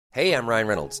Hey, I'm Ryan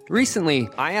Reynolds. Recently,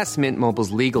 I asked Mint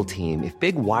Mobile's legal team if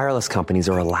big wireless companies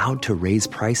are allowed to raise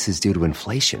prices due to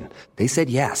inflation. They said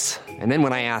yes. And then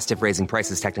when I asked if raising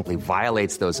prices technically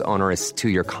violates those onerous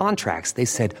two-year contracts, they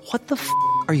said, "What the f***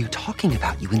 are you talking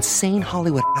about, you insane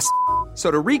Hollywood ass?" So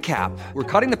to recap, we're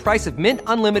cutting the price of Mint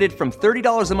Unlimited from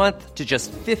 $30 a month to just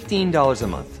 $15 a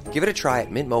month. Give it a try at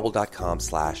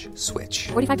mintmobile.com/switch.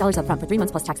 $45 up front for 3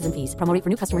 months plus taxes and fees. Promo rate for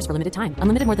new customers for limited time.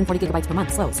 Unlimited more than 40 gigabytes per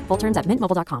month. Slows full terms at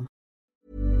mintmobile.com.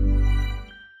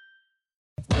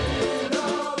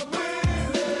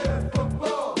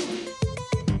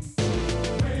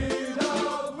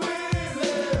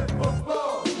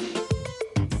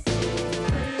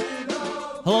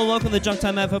 Hello, welcome to the Junk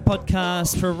Time Advert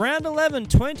Podcast for round 11,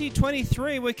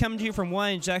 2023. We're coming to you from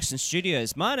Wayne Jackson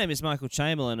Studios. My name is Michael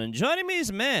Chamberlain, and joining me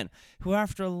is a man who,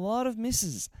 after a lot of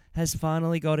misses, has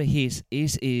finally got a hit.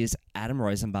 It is Adam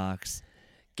Rosenbachs.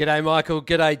 G'day, Michael.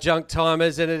 G'day, Junk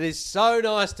Timers. And it is so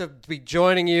nice to be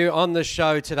joining you on the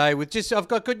show today with I've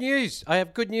got good news. I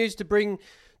have good news to bring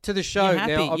to the show. You're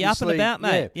happy. Now, You're up and about,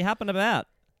 mate. Yeah. You're up and about.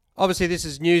 Obviously, this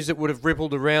is news that would have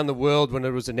rippled around the world when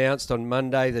it was announced on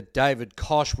Monday that David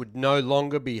Koch would no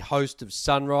longer be host of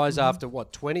Sunrise after,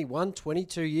 21,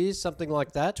 22 years, something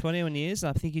like that? 21 years.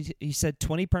 I think he said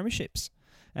 20 premierships.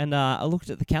 And I looked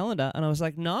at the calendar and I was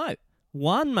like, no,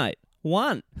 one, mate,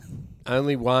 one.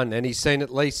 Only one. And he's seen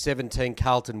at least 17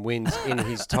 Carlton wins in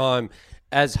his time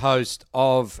as host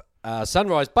of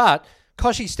Sunrise. But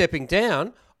Kochie stepping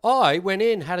down, I went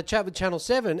in, had a chat with Channel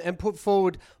 7 and put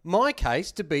forward my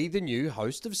case to be the new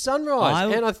host of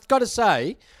Sunrise. And I've got to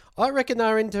say, I reckon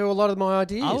they're into a lot of my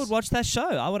ideas. I would watch that show.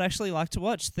 I would actually like to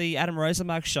watch the Adam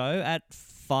Rosenbach show at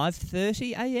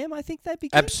 5:30 a.m. I think they'd be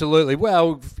good. Absolutely.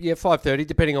 Well, yeah, 5:30,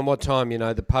 depending on what time,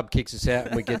 the pub kicks us out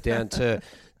and we get down to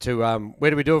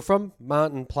where do we do it from?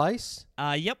 Martin Place?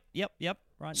 Yep.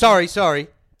 Right. Sorry.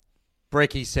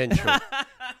 Brekkie Central.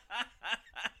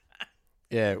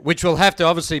 Yeah, which will have to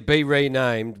obviously be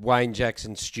renamed Wayne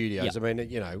Jackson Studios. Yep. I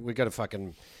mean, we've got to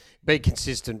fucking be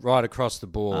consistent right across the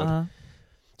board.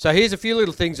 So here's a few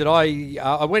little things that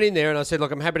I went in there and I said,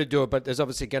 look, I'm happy to do it, but there's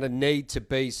obviously going to need to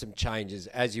be some changes,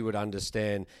 as you would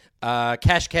understand.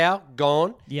 Cash cow,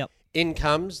 gone. Yep. In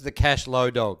comes the cash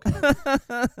low dog.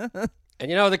 And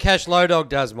you know what the cash low dog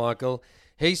does, Michael?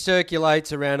 He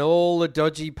circulates around all the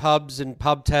dodgy pubs and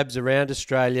pub tabs around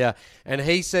Australia, and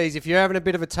he sees if you're having a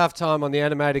bit of a tough time on the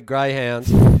animated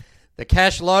greyhounds, the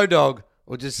cash low dog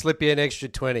will just slip you an extra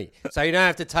 20. So you don't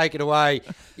have to take it away,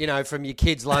 from your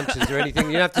kids' lunches or anything.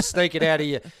 You don't have to sneak it out of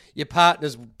your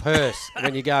partner's purse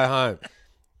when you go home.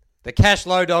 The cash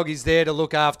low dog is there to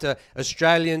look after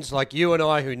Australians like you and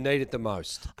I who need it the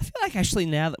most. I feel like actually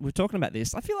now that we're talking about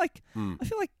this, I feel like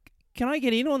can I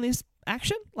get in on this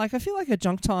action? Like, I feel like a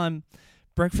Junk Time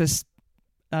breakfast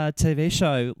TV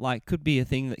show could be a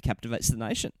thing that captivates the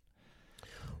nation.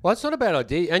 Well, it's not a bad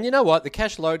idea. And you know what? The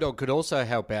cash low dog could also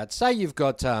help out. Say you've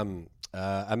got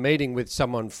a meeting with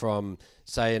someone from,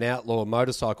 say, an outlaw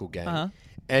motorcycle gang,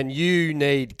 and you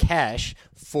need cash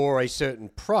for a certain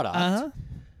product.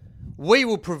 We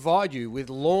will provide you with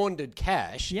laundered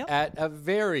cash at a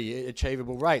very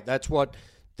achievable rate. That's what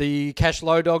the cash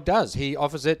low dog does. He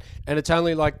offers it, and it's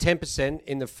only 10%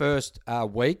 in the first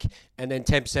week, and then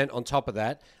 10% on top of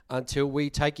that until we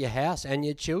take your house and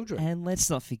your children. And let's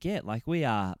not forget, we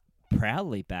are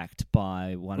proudly backed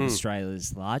by one of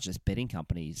Australia's largest betting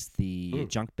companies, the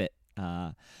Junk Bet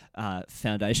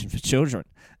Foundation for Children.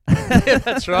 Yeah,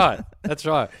 that's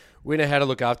right. We know how to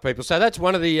look after people. So that's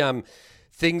one of the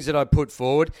things that I put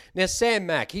forward. Now, Sam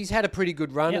Mack, he's had a pretty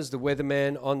good run as the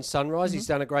weatherman on Sunrise. He's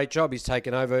done a great job. He's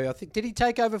taken over. I think, did he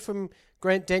take over from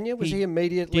Grant Denyer? Was he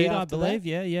immediately after that? I believe,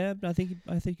 yeah. I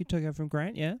think he took over from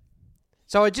Grant, yeah.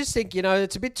 So I just think,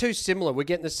 it's a bit too similar. We're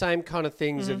getting the same kind of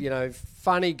things of,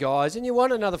 funny guys, and you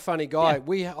want another funny guy.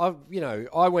 Yeah.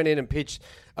 I went in and pitched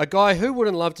a guy who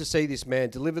wouldn't love to see this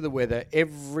man deliver the weather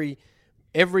every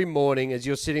morning as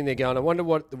you're sitting there going, I wonder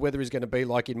what the weather is going to be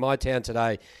like in my town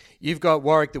today. You've got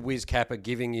Warwick the Whiz Capper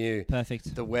giving you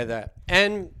the weather.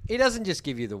 And he doesn't just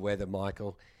give you the weather,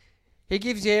 Michael. He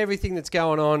gives you everything that's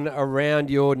going on around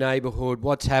your neighbourhood,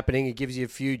 what's happening. He gives you a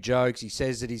few jokes. He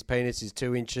says that his penis is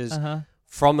 2 inches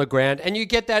from the ground. And you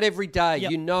get that every day.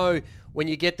 Yep. When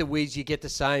you get the Whiz, you get the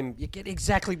same. You get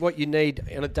exactly what you need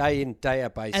on a day-in,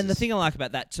 day-out basis. And the thing I like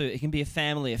about that too, it can be a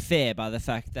family affair by the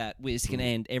fact that Whiz can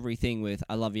end everything with,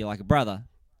 I love you like a brother,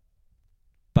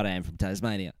 but I am from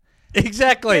Tasmania.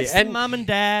 Exactly. And mum and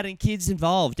dad and kids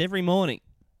involved every morning.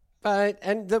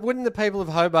 Wouldn't the people of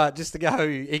Hobart just to go,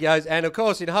 he goes, and of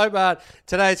course in Hobart,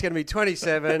 today it's going to be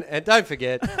 27, and don't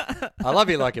forget, I love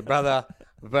you like a brother,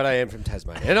 but I am from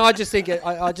Tasmania, and I just think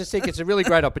it's a really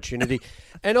great opportunity.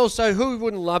 And also, who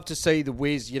wouldn't love to see the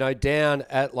Wiz, down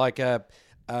at like a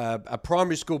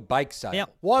primary school bake sale?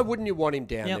 Yep. Why wouldn't you want him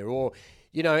down Yep. there, or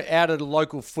out at a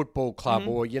local football club,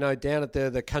 or down at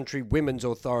the Country Women's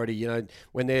Authority?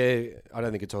 When I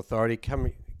don't think it's Authority,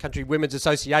 Country Women's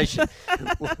Association,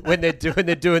 when they're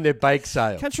doing their bake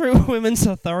sale. Country Women's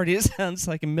Authority, it sounds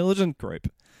like a militant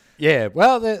group. Yeah,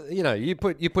 well, you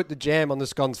put the jam on the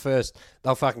scones first,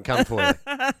 they'll fucking come for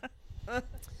you.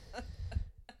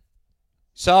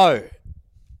 So,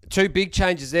 two big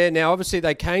changes there. Now, obviously,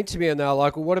 they came to me and they were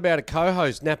like, well, what about a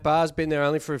co-host? Nat Barr's been there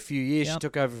only for a few years. Yep. She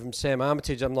took over from Sam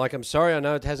Armitage. I'm like, I'm sorry, I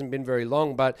know it hasn't been very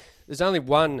long, but there's only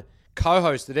one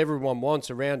co-host that everyone wants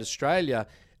around Australia,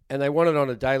 and they want it on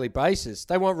a daily basis.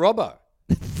 They want Robbo.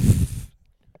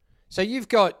 So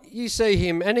you see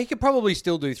him, and he could probably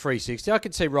still do 360. I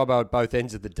could see Robbo at both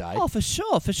ends of the day. Oh, for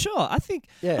sure. I think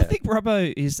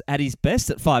Robbo is at his best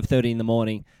at 5:30 in the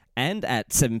morning and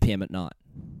at 7 p.m. at night.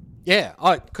 Yeah,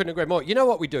 I couldn't agree more. You know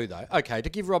what we do, though? Okay, to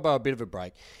give Robbo a bit of a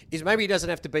break, is maybe he doesn't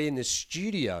have to be in the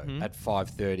studio at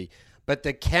 5:30, but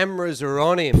the cameras are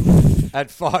on him at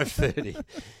 5:30.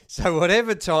 So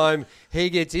whatever time he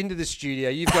gets into the studio,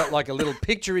 you've got like a little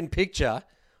picture-in-picture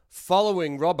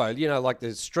following Robbo, like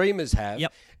the streamers have.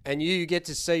 Yep. And you get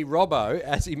to see Robbo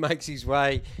as he makes his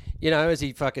way, as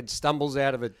he fucking stumbles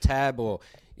out of a tab, or,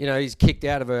 he's kicked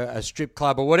out of a strip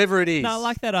club or whatever it is. No, I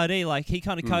like that idea. Like, he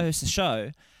kind of co-hosts the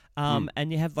show,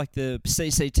 and you have like the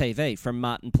CCTV from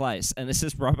Martin Place, and it's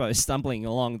just Robbo stumbling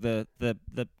along the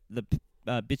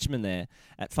bitumen there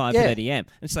at 5:30 a.m. And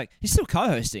it's like, he's still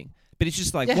co-hosting, but he's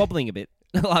just like wobbling a bit,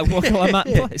 like walking along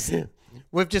Martin Place.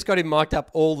 We've just got him mic'd up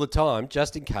all the time,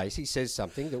 just in case he says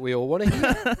something that we all want to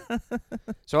hear.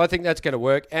 So I think that's going to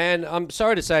work. And I'm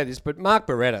sorry to say this, but Mark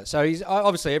Beretta, so he's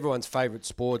obviously everyone's favourite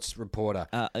sports reporter.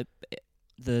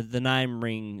 The name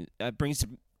brings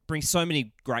so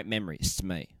many great memories to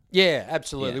me. Yeah,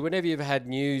 absolutely. Yeah. Whenever you've had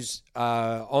news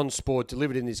on sport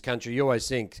delivered in this country, you always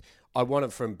think, I want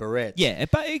it from Barrett. Yeah,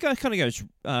 but it kind of goes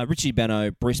Richie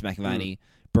Benaud, Bruce McAvaney,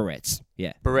 Barrett's.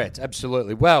 Yeah. Barrett,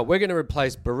 absolutely. Well, we're going to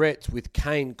replace Barrett with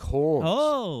Kane Cornes.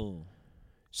 Oh.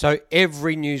 So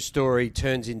every news story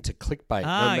turns into clickbait,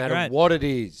 no matter great. what it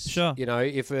is. Sure.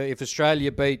 If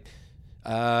Australia beat,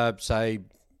 say,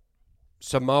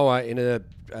 Samoa in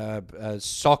a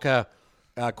soccer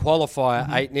qualifier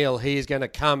 8-0, he is going to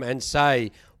come and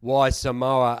say why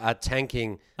Samoa are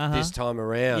tanking this time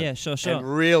around. Yeah, sure.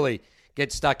 And really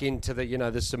get stuck into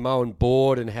the Samoan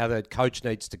board and how the coach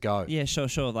needs to go. Yeah, sure.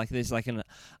 Like, there's like an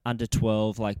under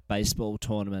 12 like baseball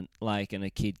tournament, like, and a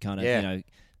kid kind of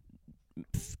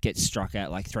gets struck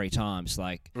out like 3 times.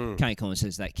 Like, Kane Cornes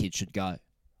says that kid should go.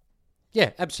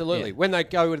 Yeah, absolutely. Yeah. When they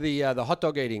go to the hot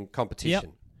dog eating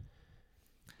competition,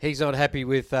 he's not happy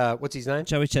with what's his name?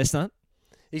 Joey Chestnut.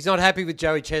 He's not happy with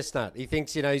Joey Chestnut. He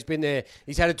thinks he's been there.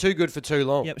 He's had it too good for too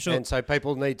long. Yep, sure. And so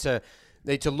people need to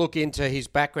look into his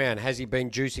background. Has he been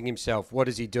juicing himself? What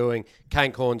is he doing?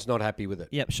 Kane Cornes not happy with it.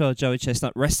 Yep, sure. Joey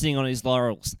Chestnut resting on his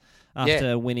laurels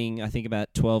after winning, I think,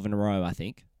 about 12 in a row, I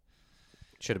think.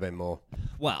 Should have been more.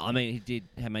 Well, I mean, he did.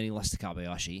 I mean, he lost to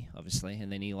Kobayashi, obviously,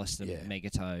 and then he lost to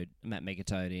Matt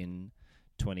Megatoad in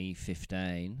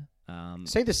 2015.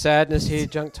 See the sadness here,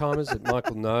 Junk Timers, that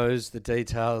Michael knows the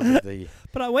details of the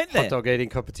but I went there. hot dog eating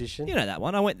competition. You know that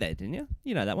one. I went there, didn't you?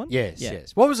 You know that one?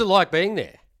 Yes. What was it like being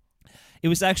there? It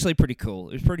was actually pretty cool.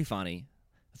 It was pretty funny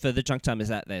for the Junk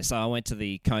Timers out there. So I went to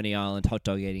the Coney Island hot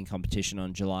dog eating competition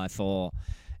on July 4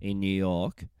 in New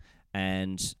York.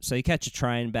 And so you catch a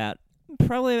train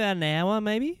probably about an hour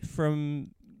maybe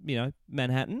from,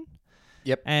 Manhattan.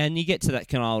 Yep. And you get to that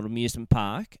kind of old amusement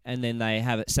park, and then they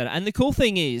have it set up. And the cool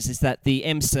thing is that the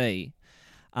MC,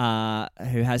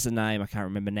 who has a name I can't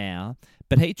remember now,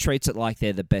 but he treats it like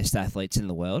they're the best athletes in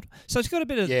the world. So it's got a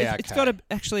bit of it's got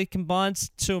actually combines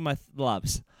two of my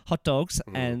loves, hot dogs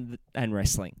and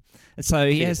wrestling. And so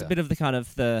he has a bit of the kind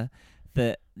of the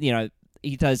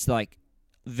he does like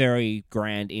very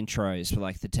grand intros for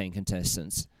like the 10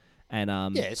 contestants. And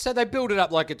so they build it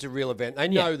up like it's a real event. They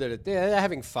know that they're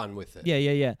having fun with it.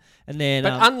 Yeah. And then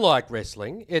but unlike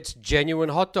wrestling, it's genuine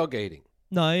hot dog eating.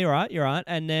 No, you're right.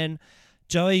 And then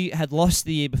Joey had lost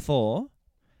the year before.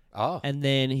 Oh. And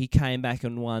then he came back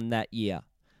and won that year.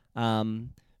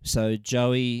 So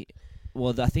Joey,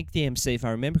 I think the MC, if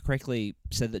I remember correctly,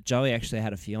 said that Joey actually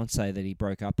had a fiance that he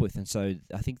broke up with, and so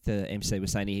I think the MC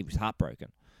was saying he was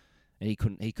heartbroken, and he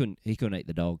couldn't eat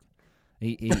the dog.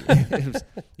 It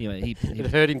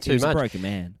hurt him too he was much. A broken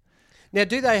man. Now,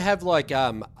 do they have like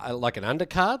an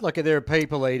undercard? Like, are there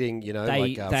people eating,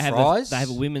 They fries? They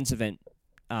have a women's event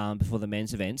before the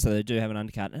men's event, so they do have an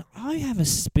undercard. And I have a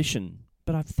suspicion,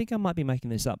 but I think I might be making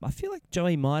this up. I feel like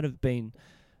Joey might have been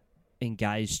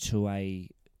engaged to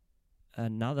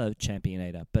another champion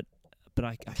eater, but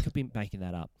I could be making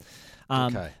that up.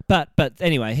 Okay. But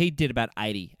anyway, he did about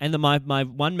 80. And my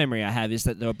one memory I have is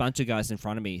that there were a bunch of guys in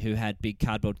front of me who had big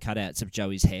cardboard cutouts of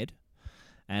Joey's head.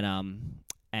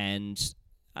 And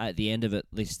at the end of it,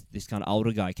 this kind of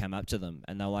older guy came up to them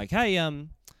and they were like, hey,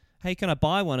 can I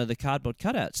buy one of the cardboard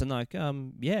cutouts? And like,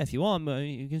 yeah, if you want,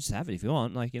 you can just have it if you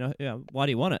want. Like, why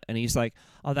do you want it? And he's like,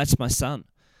 oh, that's my son.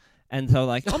 And they were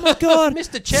like, oh my God,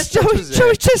 Mr. Chestnut was there.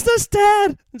 Joey Chestnut's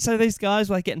dad. And so these guys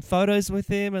were like getting photos with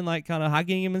him and like kind of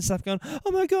hugging him and stuff, going,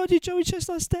 oh my God, you're Joey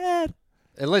Chestnut's dad.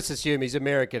 And let's assume he's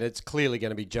American. It's clearly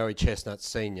going to be Joey Chestnut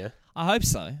Sr. I hope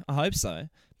so.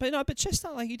 But no, but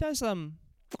Chestnut, like he does.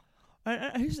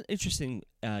 Here's an interesting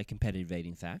competitive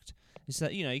eating fact: is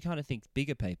that you kind of think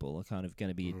bigger people are kind of going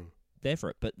to be there for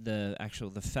it, but the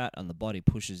fat on the body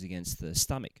pushes against the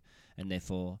stomach, and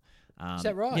therefore. Is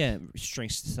that right? Yeah,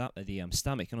 shrinks the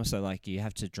stomach, and also like you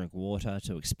have to drink water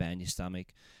to expand your stomach.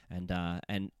 And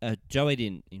Joey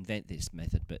didn't invent this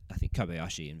method, but I think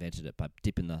Kobayashi invented it by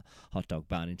dipping the hot dog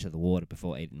bun into the water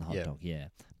before eating the hot dog. Yeah,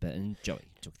 and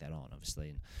Joey took that on obviously.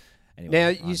 And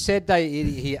anyway, now you said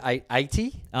he ate 80.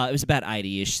 It was about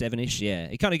 80-ish, 7-ish. Yeah,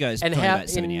 it kind of goes. And how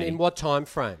in what time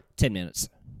frame? 10 minutes.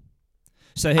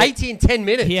 So 80 in 10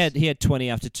 minutes. He had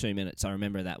 20 after 2 minutes. I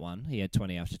remember that one. He had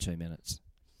 20 after 2 minutes.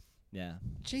 Yeah.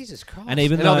 Jesus Christ. And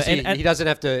even though obviously he doesn't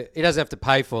have to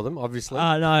pay for them, obviously.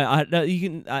 No, you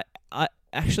can. I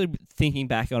actually thinking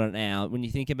back on it now, when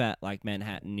you think about like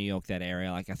Manhattan, New York, that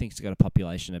area, like I think it's got a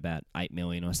population of about 8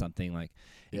 million or something, like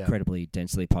incredibly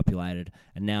densely populated.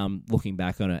 And now I'm looking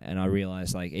back on it, and I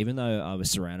realize like even though I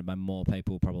was surrounded by more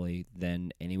people probably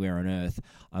than anywhere on Earth,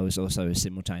 I was also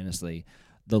simultaneously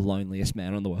the loneliest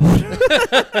man on the world.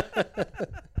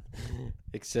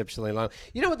 Exceptionally long.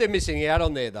 You know what they're missing out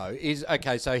on there though is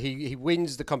so he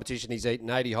wins the competition. He's eaten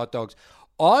 80 hot dogs.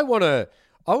 I want a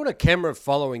camera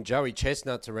following Joey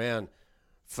Chestnuts around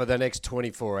for the next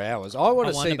 24 hours. I want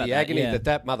to see the agony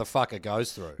that motherfucker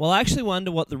goes through. Well, I actually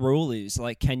wonder what the rule is.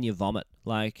 Like, can you vomit?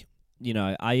 Like,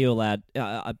 are you allowed?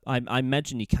 I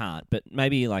imagine you can't, but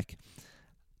maybe like,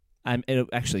 it'll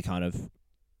actually kind of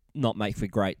not make for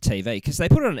great TV because they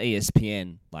put it on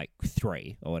ESPN like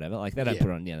 3 or whatever. Like they don't put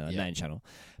it on the main channel.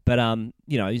 But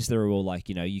is there a rule like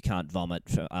you can't vomit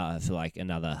for like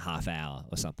another half hour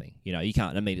or something? You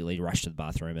can't immediately rush to the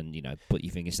bathroom and put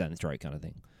your fingers down the throat kind of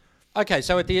thing. Okay,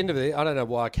 so at the end of it, I don't know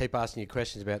why I keep asking you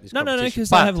questions about this. No,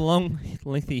 because I have a long,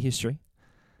 lengthy history.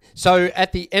 So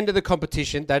at the end of the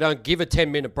competition, they don't give a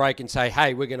 10-minute break and say,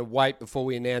 "Hey, we're going to wait before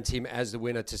we announce him as the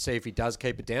winner to see if he does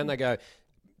keep it down." They go,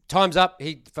 time's up.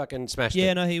 He fucking smashed it.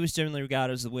 Yeah, no, he was generally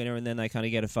regarded as the winner, and then they kind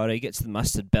of get a photo. He gets the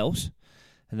mustard belt,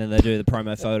 and then they do the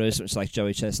promo photos, which is like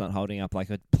Joey Chestnut holding up like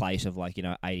a plate of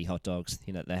 80 hot dogs,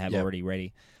 they have already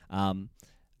ready. And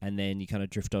then you kind of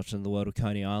drift off to the world of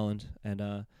Coney Island,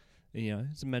 and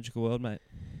it's a magical world, mate.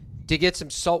 Do you get some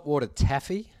saltwater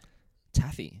taffy?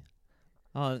 Taffy?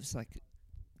 Oh, it's like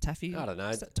taffy? I don't know.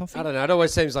 Is that toffee? I don't know. It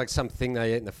always seems like something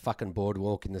they eat in the fucking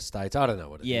boardwalk in the States. I don't know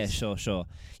what it is. Yeah, sure.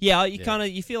 Yeah,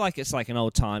 you feel like it's like an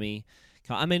old-timey...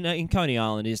 I mean, in Coney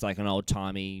Island is like an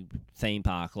old-timey theme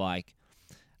park, like...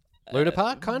 Luna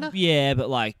Park, kind of? Yeah, but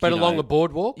like... But along the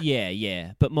boardwalk?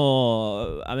 Yeah. But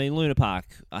more... I mean, Luna Park,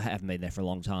 I haven't been there for a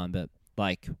long time, but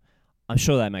like... I'm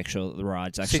sure they make sure that the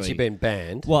rides actually... Since you've been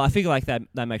banned. Well, I figure like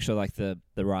they make sure like the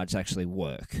rides actually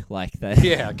work. Like they...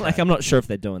 Yeah, okay. Like I'm not sure if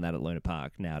they're doing that at Luna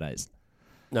Park nowadays.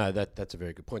 No, that's a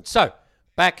very good point. So,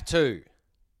 back to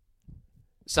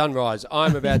Sunrise.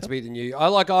 I'm about to be the new...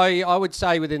 I would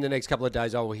say within the next couple of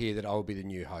days I will hear that I will be the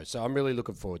new host. So I'm really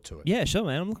looking forward to it. Yeah, sure,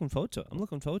 man. I'm looking forward to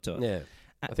it. Yeah.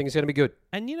 I think it's going to be good.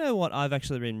 And you know what I've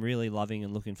actually been really loving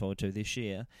and looking forward to this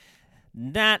year?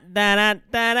 Da da da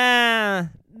da da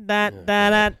da da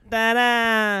da da da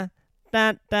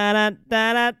da da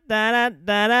da da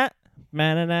da da.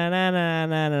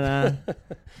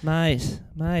 Mate,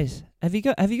 have you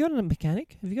got a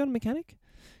mechanic?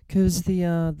 Because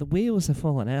the wheels are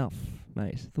falling off,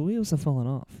 mate. The wheels are falling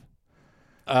off.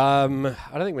 I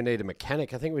don't think we need a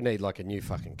mechanic. I think we need like a new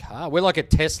fucking car. We're like a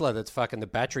Tesla that's fucking the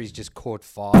battery's just caught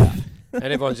fire, and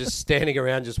everyone's just standing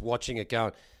around just watching it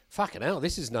going, fucking hell,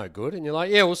 this is no good. And you're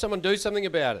like, yeah, will someone do something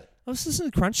about it? I was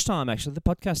listening to Crunch Time, actually, the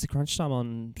podcast, The Crunch Time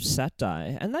on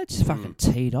Saturday, and they just fucking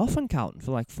teed off on Carlton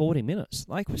for like 40 minutes.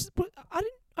 Like, I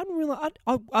didn't realize.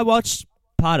 I watched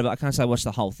part of it. I can't say I watched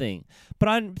the whole thing, but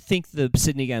I didn't think the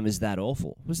Sydney game was that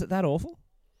awful. Was it that awful?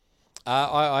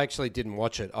 I actually didn't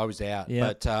watch it. I was out.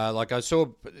 Yeah. But I saw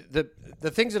the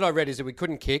things that I read is that we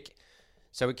couldn't kick.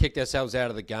 So we kicked ourselves out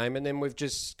of the game, and then we've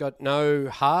just got no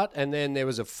heart. And then there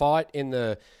was a fight in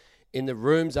the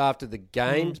rooms after the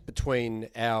games between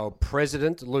our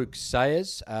president, Luke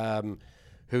Sayers,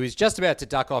 who is just about to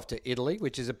duck off to Italy,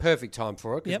 which is a perfect time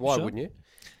for it, because why wouldn't you?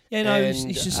 Yeah, no,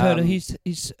 he's just heard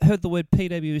he's heard the word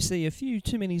PwC a few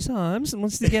too many times and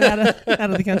wants to get out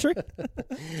of the country.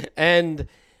 And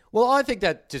well, I think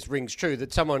that just rings true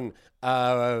that someone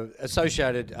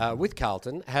associated with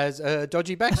Carlton has a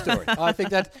dodgy backstory. I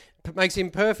think that makes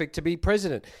him perfect to be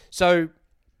president. So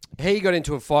he got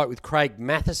into a fight with Craig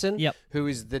Matheson, who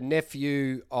is the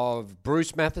nephew of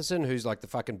Bruce Matheson, who's like the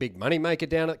fucking big moneymaker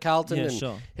down at Carlton. Yeah, and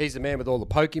sure. He's the man with all the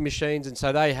pokey machines. And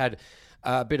so they had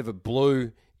a bit of a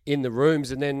blue in the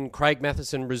rooms, and then Craig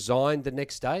Matheson resigned the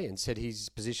next day and said his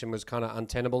position was kind of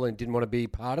untenable and didn't want to be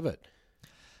part of it.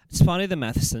 It's funny, the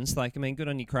Mathesons, like, I mean, good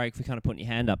on you, Craig, for kind of putting your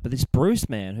hand up, but this Bruce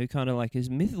man who kind of like is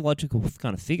mythological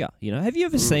kind of figure, you know? Have you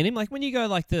ever seen him? Like, when you go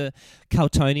like the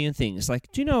Carltonian things,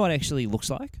 like, do you know what it actually looks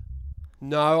like?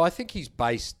 No, I think he's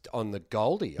based on the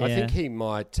Goldie. Yeah. I think he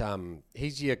might,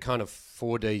 he's your kind of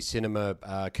 4D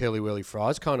cinema curly whirly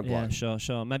fries kind of bloke. Yeah,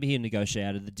 sure. Maybe he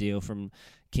negotiated the deal from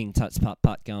King Tut's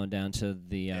Putt going down to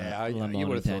the You London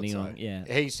would have thought so. on. Yeah.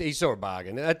 He saw a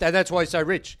bargain. That's why he's so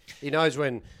rich. He knows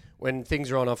when things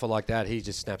are on offer like that, he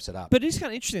just snaps it up. But it's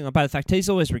kind of interesting about the fact he's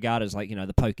always regarded as like, you know,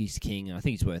 the pokies king, and I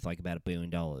think he's worth like about $1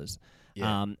 billion.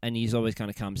 Yeah. And he's always kind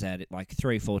of comes at it like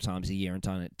 3 or 4 times a year and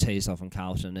trying to tease off on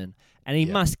Carlton, and he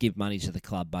must give money to the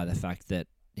club by the fact that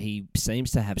he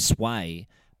seems to have sway,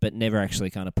 but never actually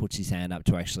kind of puts his hand up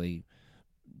to actually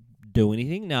do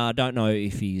anything. Now, I don't know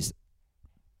if he's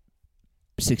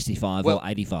 65 or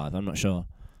 85. I'm not sure.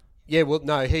 Yeah, well,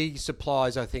 no, he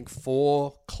supplies, I think,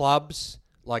 4 clubs,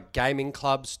 like gaming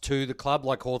clubs, to the club,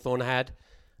 like Hawthorn had.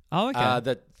 Oh,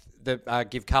 okay. That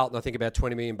give Carlton, I think, about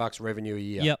 $20 million revenue a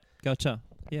year. Yep, gotcha.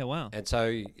 Yeah, wow. And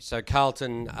so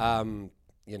Carlton,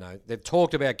 you know, they've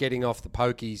talked about getting off the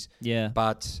pokies. Yeah.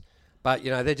 But you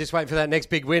know, they're just waiting for that next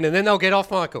big win, and then they'll get off,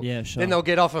 Michael. Yeah, sure. Then they'll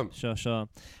get off him. Sure.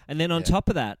 And then on top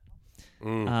of that,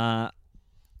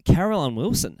 Caroline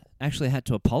Wilson actually had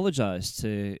to apologise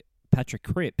to Patrick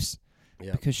Cripps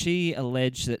because she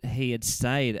alleged that he had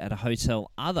stayed at a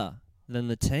hotel other than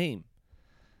the team,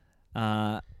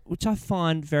 which I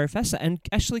find very fascinating. And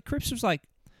actually, Cripps was like,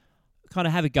 kind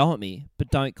of have a go at me, but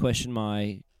don't question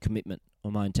my commitment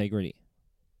or my integrity.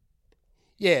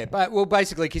 Yeah, but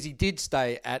basically, because he did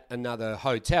stay at another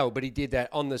hotel, but he did that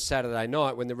on the Saturday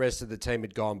night when the rest of the team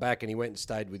had gone back, and he went and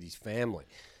stayed with his family.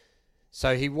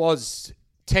 So he was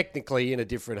technically in a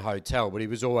different hotel, but he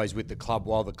was always with the club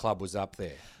while the club was up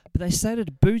there. But they stayed at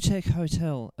a boutique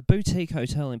hotel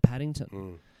in Paddington,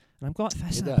 and I'm quite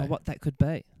fascinated by what that could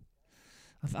be.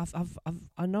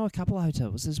 I know a couple of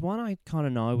hotels. There's one I kind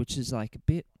of know, which is like a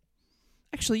bit.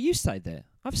 Actually, you stayed there.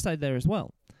 I've stayed there as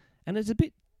well, and it's a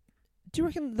bit. Do you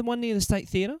reckon the one near the State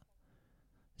Theatre?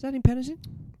 Is that in Paddington?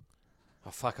 Oh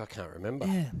fuck, I can't remember.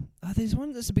 Yeah, there's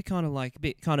one that's a bit kind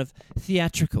of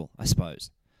theatrical, I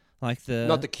suppose. Like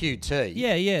not the QT.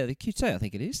 Yeah, the QT. I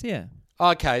think it is. Yeah.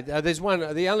 Okay, there's one.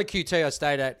 The only QT I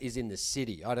stayed at is in the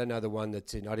city. I don't know the one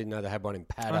that's in. I didn't know they had one in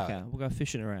Paddo. Okay, we'll go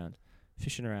fishing around.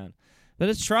 But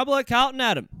it's trouble at Carlton,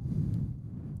 Adam.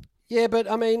 Yeah, but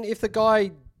I mean, if the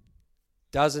guy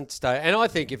doesn't stay, and I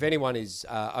think if anyone is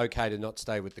okay to not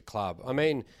stay with the club, I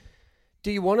mean,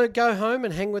 do you want to go home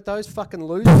and hang with those fucking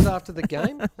losers after the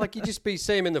game? Like, you just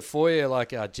see him in the foyer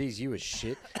like, oh, geez, you were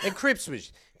shit. And Cripps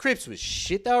was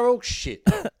shit. They were all shit.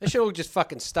 They should all just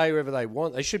fucking stay wherever they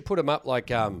want. They should put them up like,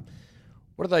 what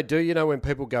do they do? You know, when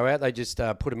people go out, they just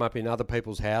put them up in other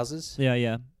people's houses.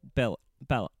 Yeah. Billet.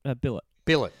 Billet.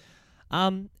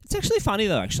 It's actually funny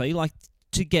though. Actually, like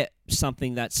to get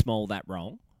something that small that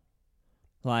wrong.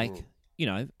 Like, you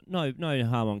know, no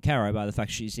harm on Caro by the fact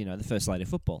she's, you know, the first lady of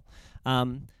football.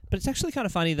 But it's actually kind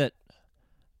of funny that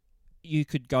you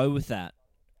could go with that,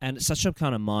 and it's such a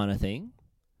kind of minor thing,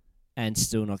 and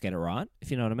still not get it right. If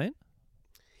you know what I mean.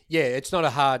 Yeah, it's not a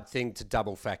hard thing to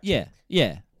double fact. Yeah.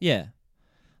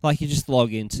 Like you just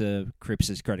log into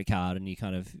Cripps's credit card and you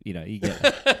kind of, you know, you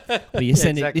get, well, you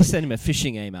send him a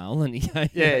phishing email and you go,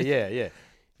 Yeah.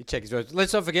 You check his words.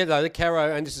 Let's not forget though, the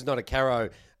Caro, and this is not a Caro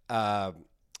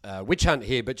witch hunt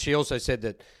here, but she also said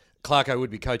that Clarko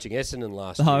would be coaching Essendon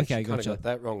last year. Oh, okay, she kind of got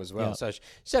that wrong as well. Yep. So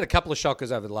she's had a couple of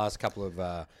shockers over the last couple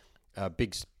of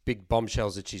big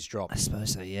bombshells that she's dropped. I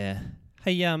suppose so, yeah.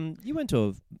 Hey, you went to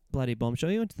a bloody bombshell.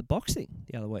 You went to the boxing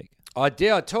the other week. I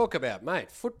did. I talk about, mate,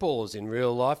 footballers in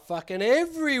real life fucking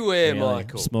everywhere, really?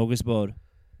 Michael. Smorgasbord.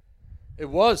 It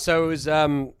was. So it was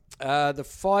the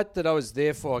fight that I was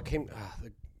there for. The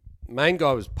main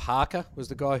guy was Parker, was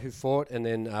the guy who fought, and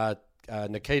then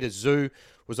Nikita Zoo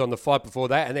was on the fight before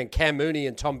that, and then Cam Mooney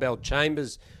and Tom Bell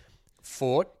Chambers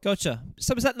fought. Gotcha.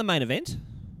 So was that the main event?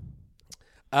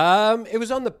 It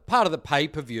was on the part of the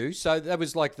pay-per-view, so that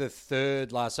was like the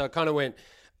third last. So it kind of went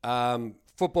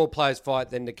football players fight,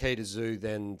 then Nikita Zoo,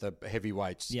 then the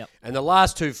heavyweights. Yep. And the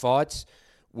last two fights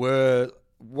were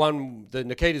the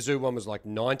Nikita Zoo one was like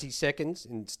 90 seconds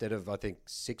instead of, I think,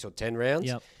 6 or 10 rounds.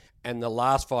 Yep. And the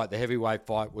last fight, the heavyweight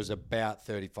fight, was about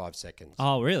 35 seconds.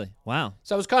 Oh, really? Wow.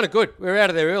 So it was kind of good. We were out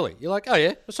of there early. You're like, oh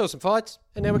yeah, I saw some fights,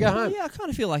 and now we go home. Yeah, I kind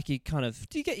of feel like do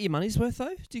you get your money's worth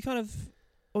though?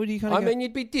 Or do you kind of I mean,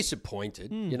 you'd be disappointed,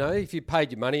 you know, if you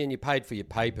paid your money and you paid for your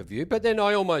pay-per-view. But then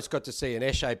I almost got to see an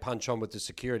Esche punch on with the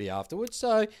security afterwards.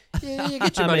 So, yeah, you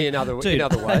get your money in other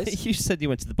ways. You said you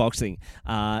went to the boxing.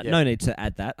 No need to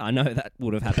add that. I know that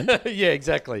would have happened. Yeah,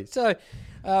 exactly. So,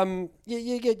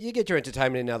 you get your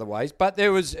entertainment in other ways. But it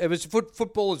was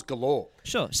footballers galore.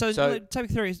 Sure. So take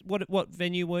me through, what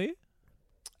venue were you?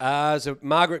 So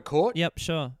Margaret Court. Yep,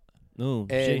 sure. Oh, And,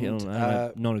 gee, I don't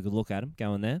know, not a good look at him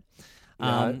going there. No,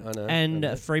 I know. And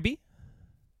Freebie?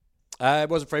 It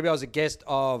wasn't Freebie. I was a guest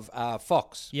of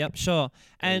Fox. Yep, sure.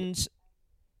 And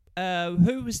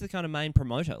who was the kind of main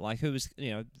promoter? Like, who was,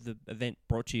 the event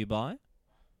brought to you by?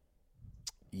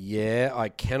 Yeah, I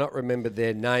cannot remember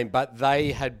their name, but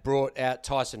they had brought out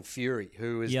Tyson Fury,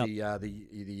 who is Yep.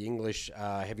 the English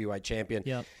heavyweight champion.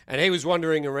 Yep. And he was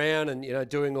wandering around and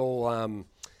doing all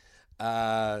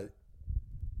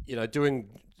doing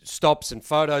stops and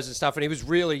photos and stuff, and he was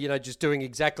really just doing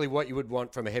exactly what you would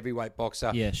want from a heavyweight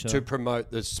boxer to promote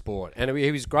the sport. And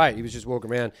he was great. He was just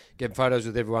walking around getting photos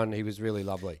with everyone. He was really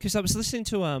lovely. Because I was listening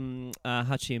to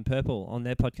Hutchie and Purple on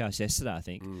their podcast yesterday, I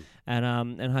think, and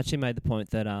Hutchie made the point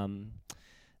that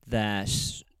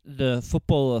that the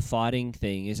footballer fighting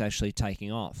thing is actually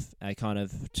taking off, kind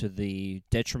of to the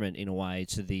detriment in a way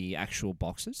to the actual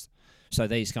boxers. So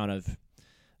these kind of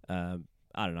I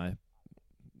don't know,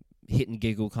 hit and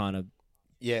giggle kind of,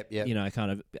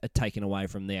 kind of taken away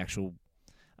from the actual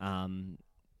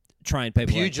trained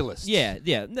people. Pugilists.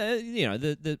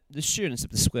 The students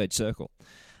of the squared circle.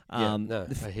 I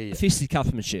hear you. Fisty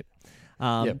cuffmanship.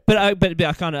 But I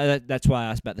kind of that's why I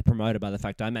asked about the promoter by the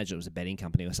fact I imagine it was a betting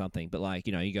company or something. But like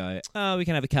you go, oh, we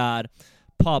can have a card,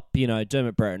 pop,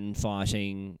 Dermot Breton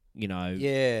fighting,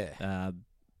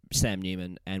 Sam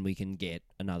Newman, and we can get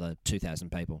another 2,000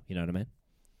 people. You know what I mean?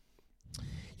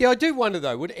 Yeah, I do wonder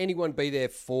though, would anyone be there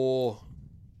for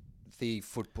the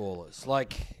footballers?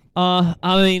 Like, I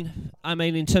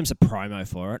mean, in terms of promo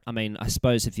for it, I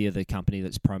suppose if you're the company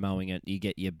that's promoting it, you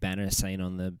get your banner seen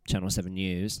on the Channel 7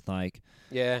 News, like,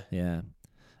 yeah.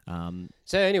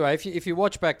 So anyway, if you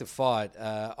watch back the fight,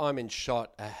 I'm in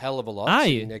shot a hell of a lot. Are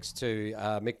you? Next to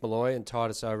Mick Malloy and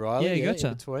Titus O'Reilly. Yeah, gotcha.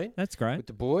 In between. That's great. With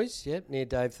the boys, near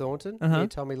Dave Thornton, near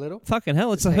Tommy Little. Fucking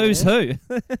hell, it's a who's who.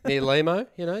 Near Limo,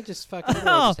 just fucking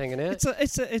just hanging out.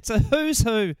 It's a who's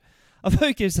who of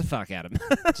who gives a fuck, Adam.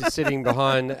 Just sitting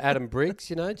behind Adam Briggs,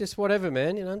 just whatever,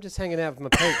 man. I'm just hanging out with my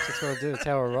peeps. That's what I do. It's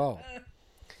how I roll.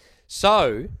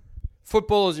 So,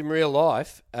 footballers in real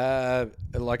life,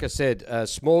 like I said,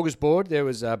 smorgasbord. There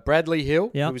was Bradley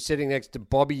Hill, who was sitting next to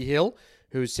Bobby Hill,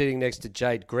 who was sitting next to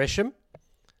Jade Gresham.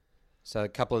 So a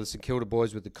couple of the St Kilda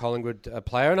boys with the Collingwood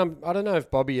player. And I don't know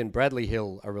if Bobby and Bradley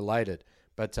Hill are related,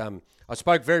 but I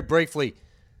spoke very briefly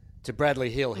to Bradley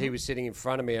Hill. He was sitting in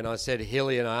front of me, and I said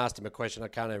Hilly, and I asked him a question. I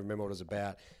can't even remember what it was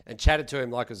about, and chatted to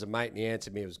him like it was a mate, and he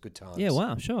answered me. It was good times. Yeah,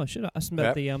 wow, sure. I should have asked him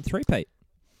about the three-peat.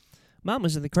 Mum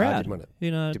was in the crowd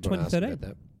in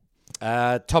 2013.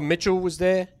 Tom Mitchell was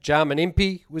there. Jarman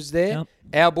Impey was there. Yep.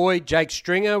 Our boy Jake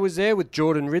Stringer was there with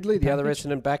Jordan Ridley, the other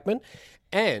Essendon backman.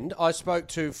 And I spoke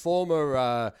to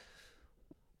former,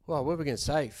 what were we going to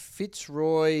say?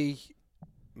 Fitzroy,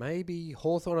 maybe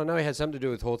Hawthorn. I know he had something to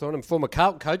do with Hawthorn. And former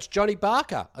Carlton coach Johnny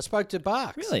Barker. I spoke to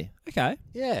Barks. Really? Okay.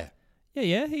 Yeah.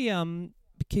 Yeah. He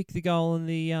kicked the goal in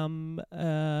the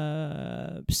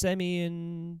semi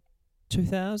in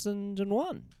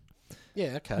 2001.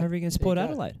 Yeah, okay. Over against Port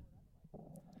Adelaide.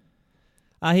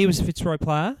 He was a Fitzroy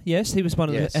player. Yes, he was one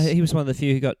of the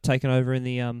few who got taken over in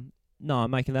the. No,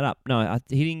 I'm making that up. No,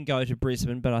 he didn't go to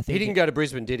Brisbane, but I think he didn't go to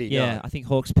Brisbane, did he? Yeah, no. I think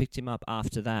Hawks picked him up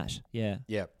after that. Yeah.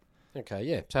 Yeah. Okay.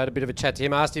 Yeah. So I had a bit of a chat to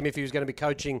him. Asked him if he was going to be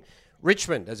coaching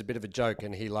Richmond as a bit of a joke,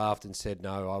 and he laughed and said,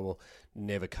 "No, I will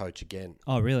never coach again."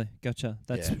 Oh, really? Gotcha.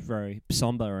 That's very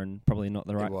somber and probably not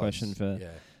the right question for. Yeah.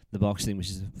 The boxing, which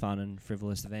is a fun and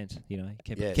frivolous event, keep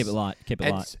it light,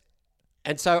 light.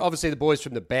 And so, obviously, the boys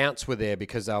from the Bounce were there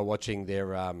because they were watching their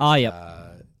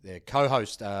their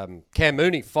co-host Cam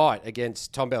Mooney fight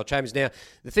against Tom Bell Chambers. Now,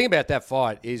 the thing about that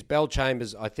fight is Bell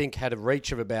Chambers, I think, had a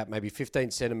reach of about maybe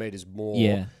 15 centimetres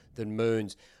more than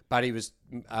Moons, but he was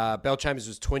Belchambers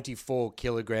was 24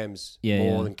 kilograms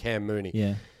more than Cam Mooney.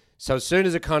 Yeah. So as soon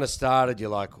as it kind of started,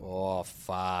 you're like, oh,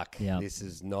 fuck, Yep. this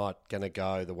is not going to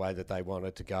go the way that they want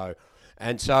it to go.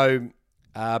 And so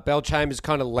Belchambers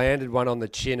kind of landed one on the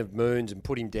chin of Moons and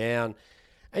put him down.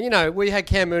 And, you know, we had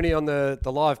Cam Mooney on the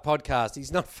live podcast.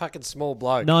 He's not a fucking small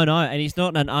bloke. No, and he's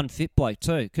not an unfit bloke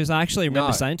too. Because I actually remember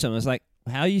No. saying to him, I was like,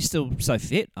 how are you still so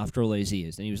fit after all these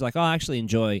years? And he was like, I actually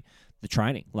enjoy the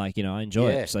training. Like, you know, I enjoy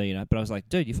it. So, you know, but I was like,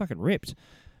 dude, you're fucking ripped.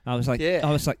 I was like,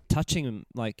 touching him,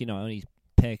 like, you know, on his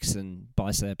pecs and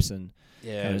biceps, and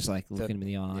I was like looking him in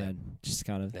the eye and just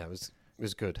kind of. Yeah, it was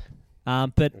good.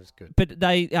 But It was good. but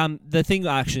they the thing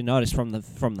I actually noticed from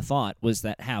the fight was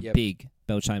that how big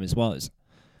Belchambers was.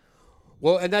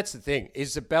 Well, and that's the thing,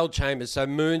 is that Belchambers, so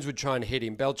Moons would try and hit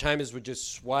him. Belchambers would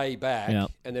just sway back,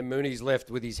 and then Mooney's left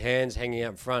with his hands hanging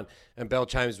out in front, and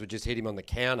Belchambers would just hit him on the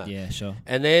counter. Yeah, sure.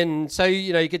 And then, so,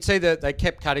 you know, you could see that they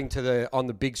kept cutting to on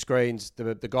the big screens,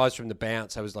 the guys from the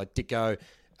bounce. So it was like Dicko,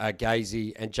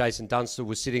 Gazy, and Jason Dunstall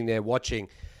was sitting there watching.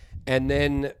 And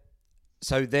then,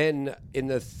 so then in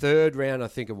the third round, I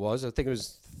think it was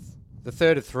the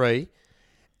third of three,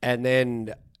 and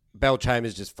then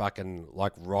Belchambers just fucking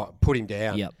like put him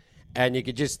down. Yep. And you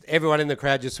could just, everyone in the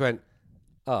crowd just went,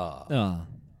 oh. Oh.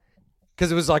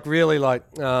 Because it was like really like,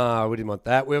 oh, we didn't want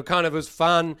that. We were kind of, it was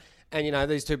fun. And, you know,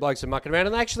 these two blokes are mucking around.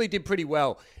 And they actually did pretty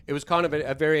well. It was kind of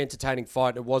a very entertaining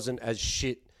fight. It wasn't as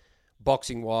shit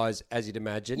boxing-wise as you'd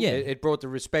imagine. Yeah. It brought the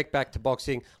respect back to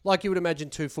boxing like you would imagine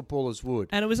two footballers would.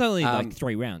 And it was only like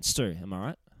 3 rounds too, am I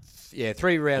right? Yeah,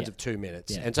 3 rounds of 2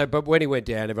 minutes. Yeah. And so, but when he went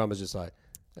down, everyone was just like,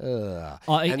 ugh.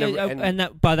 And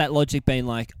that, by that logic being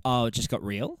like, oh, it just got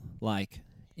real? Like...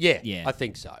 Yeah, I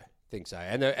think so.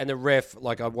 And the ref,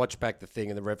 like I watched back the thing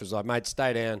and the ref was like, mate,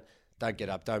 stay down. Don't get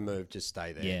up. Don't move. Just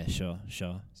stay there. Yeah, sure.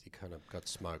 So he kind of got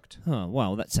smoked. Oh,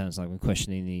 well, that sounds like we're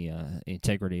questioning the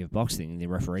integrity of boxing and the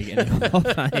referee getting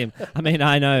involved by him. I mean,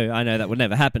 I know that would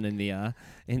never happen in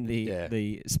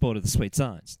the sport of the sweet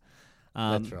science.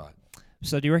 That's right.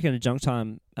 So do you reckon a junk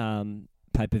time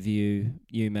pay-per-view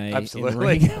you may...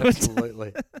 Absolutely.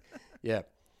 Absolutely. Yeah.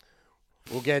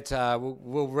 We'll get,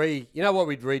 you know what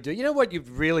we'd redo? You know what you'd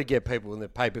really get people in the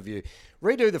pay-per-view?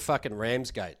 Redo the fucking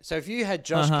Ramsgate. So if you had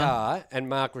Josh Carr and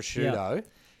Mark Rasciuto,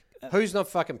 who's not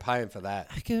fucking paying for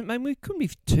that? We couldn't be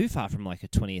too far from like a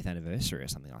 20th anniversary or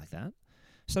something like that.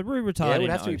 So Rue retired it would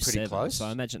in have to be pretty 07, close. so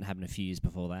I imagine it happened a few years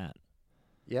before that.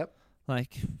 Yep.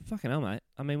 Like, fucking hell, mate.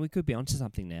 I mean, we could be onto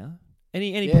something now.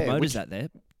 Any promoters out there,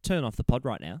 turn off the pod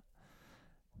right now.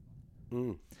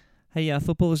 Hey,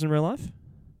 footballers in real life?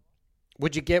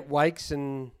 Would you get Wakes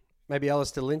and maybe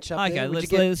Alistair Lynch up there? Okay,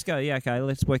 let's go. Yeah, okay,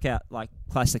 let's work out like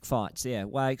classic fights. Yeah,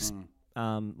 Wakes,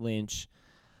 Lynch,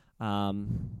 Barry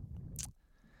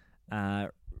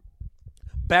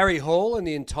Hall and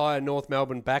the entire North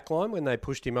Melbourne backline when they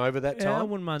pushed him over that Yeah, I time.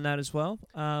 wouldn't mind that as well.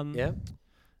 Yeah.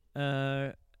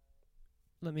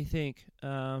 Let me think.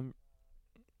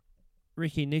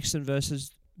 Ricky Nixon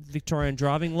versus Victorian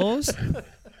driving laws.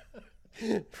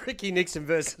 Ricky Nixon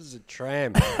versus a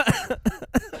tram.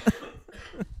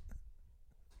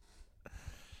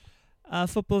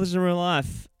 Footballers in real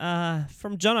life.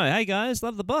 From Jono. Hey guys,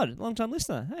 love the bod. Long time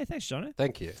listener. Hey, thanks, Jono.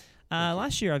 Thank you.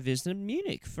 Last year I visited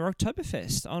Munich for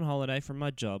Oktoberfest on holiday from my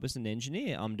job as an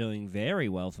engineer. I'm doing very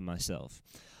well for myself.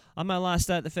 On my last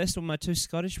day at the festival, my 2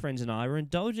 Scottish friends and I were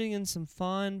indulging in some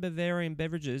fine Bavarian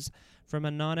beverages from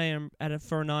a 9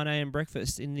 a.m.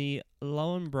 breakfast in the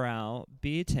Lowenbrau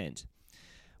beer tent.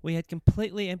 We had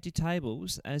completely empty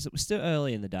tables as it was still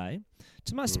early in the day.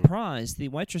 To my surprise, the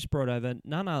waitress brought over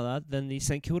none other than the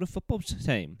St Kilda football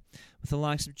team, with the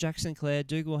likes of Jack Sinclair,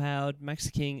 Dougal Howard, Max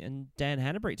King, and Dan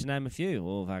Hannabury, to name a few.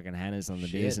 All fucking Hannahs on the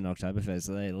beers in Oktoberfest.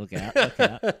 There, look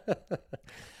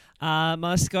out.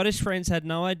 My Scottish friends had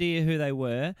no idea who they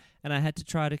were, and I had to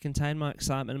try to contain my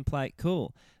excitement and play it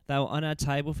cool. They were on our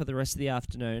table for the rest of the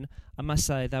afternoon. I must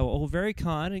say, they were all very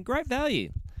kind and great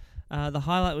value. The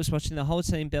highlight was watching the whole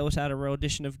team belt out a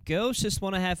rendition of Girls Just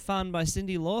Want to Have Fun by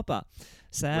Cyndi Lauper.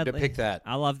 Sadly, Would you pick that?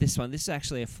 I love this one. This is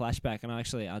actually a flashback, and I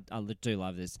do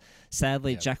love this.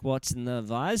 Sadly, Jack Watts and the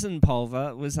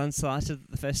Weizenpulver was unsighted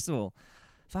at the festival.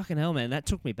 Fucking hell, man, that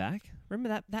took me back.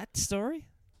 Remember that story?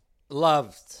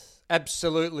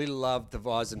 Absolutely loved the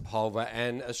Weizenpulver,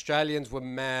 and Australians were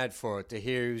mad for it to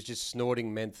hear he was just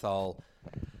snorting menthol.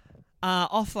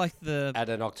 Off like the... At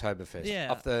an Oktoberfest.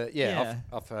 Yeah.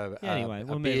 Off Anyway,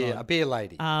 we'll beer, move on. a beer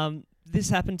lady. This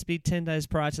happened to be 10 days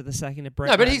prior to the sacking of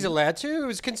Brett. No, but Ratton. he's allowed to. It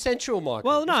was consensual, Michael.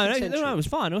 Well, no, it it was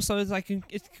fine. Also, it's like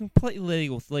it's a completely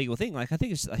legal thing. Like I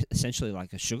think it's essentially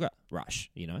like a sugar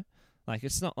rush, you know. Like,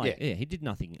 it's not like, Yeah. he did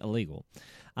nothing illegal.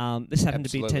 This happened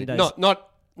to be 10 days.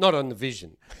 Not on the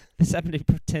vision. This happened to be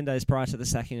 10 days prior to the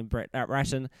sacking of Brett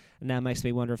Ratton, and now makes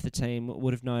me wonder if the team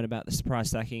would have known about the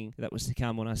surprise sacking that was to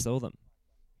come when I saw them.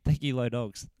 Thank you, Low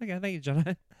Dogs. Okay, thank you,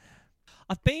 John.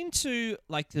 I've been to,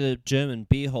 like, the German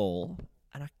beer hall,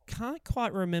 and I can't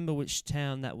quite remember which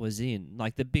town that was in.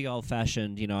 Like, the big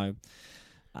old-fashioned, people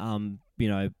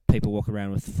walk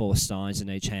around with 4 steins in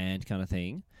each hand kind of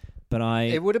thing. But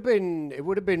It would have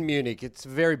been Munich. It's a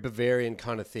very Bavarian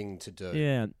kind of thing to do.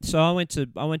 Yeah. So I went to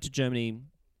Germany,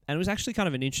 and it was actually kind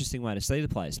of an interesting way to see the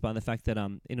place by the fact that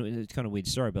it's kind of a weird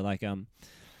story, but like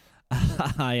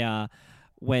I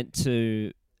went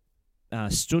to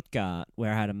Stuttgart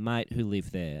where I had a mate who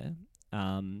lived there,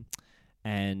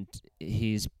 and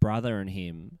his brother and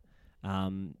him,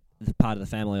 the part of the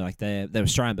family, like they're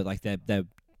Australian, but like they're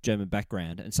German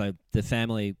background, and so the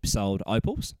family sold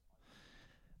Opels.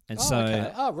 And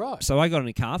okay. Oh, right. So I got in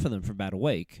a car for them for about a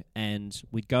week, and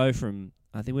we'd go from,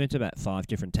 I think we went to about 5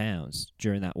 different towns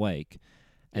during that week.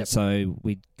 And so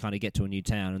we'd kind of get to a new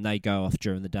town, and they go off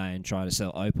during the day and try to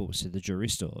sell Opels to the jewelry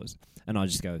stores, and I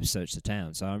just go search the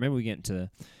town. So I remember we went to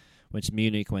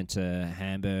Munich, went to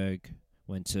Hamburg,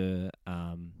 went to,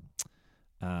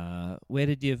 where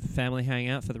did your family hang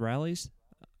out for the rallies?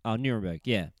 Oh, Nuremberg,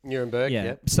 yeah. Nuremberg,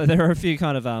 yeah. So there are a few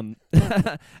kind of a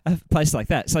place like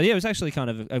that. So yeah, it was actually kind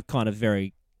of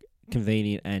very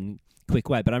convenient and quick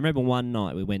way. But I remember one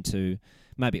night we went to,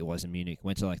 maybe it wasn't Munich,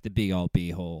 went to like the big old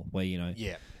beer hall where you got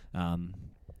on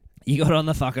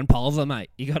the fucking pulver,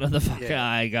 mate. You got on the fucking,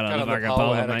 you got on the fucking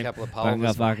pulver, mate. A couple of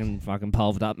pulvers, fucking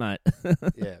pulvered up, mate.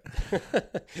 Yeah.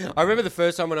 I remember the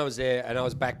first time when I was there and I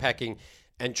was backpacking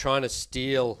and trying to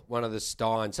steal one of the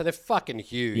steins. So they're fucking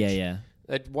huge. Yeah.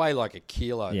 They'd weigh like a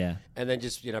kilo. Yeah. And then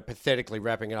just, pathetically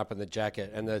wrapping it up in the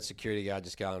jacket, and the security guard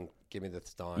just going, give me the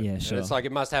stein. Yeah, and sure. it's like,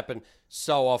 it must happen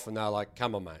so often. They're like,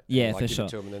 come on, mate. Yeah, and for sure. Give it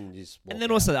to them and then you just walk And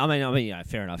then out. also, I mean,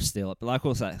 fair enough, steal it, but like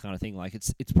also that kind of thing, like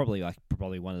it's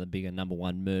probably one of the bigger number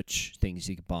one merch things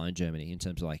you could buy in Germany in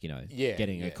terms of like,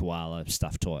 getting a koala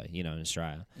stuffed toy, in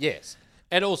Australia. Yes.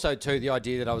 And also, too, the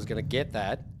idea that I was going to get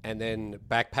that and then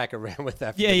backpack around with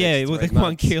that for the Yeah, next with 3 the 1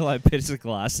 months. kilo piece of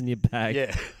glass in your bag.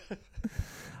 Yeah.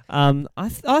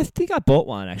 I think I bought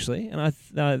one actually, and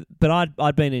but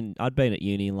I'd been at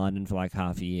uni in London for like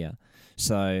half a year,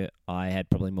 so I had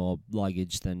probably more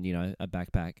luggage than a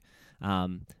backpack.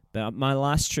 But my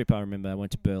last trip, I remember I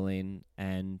went to Berlin,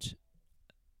 and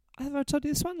have I told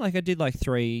you this one? Like I did like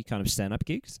 3 kind of stand-up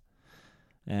gigs,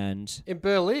 and In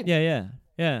Berlin? yeah.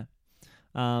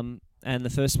 And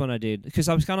the first one I did, because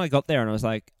I was kind of got there and I was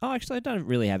like, oh, actually, I don't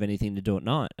really have anything to do at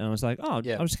night. And I was like, I'm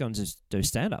just going to just do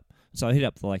stand-up. So I hit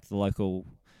up the local,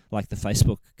 like the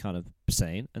Facebook kind of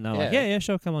scene. And they were like, yeah,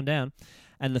 sure, come on down.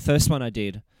 And the first one I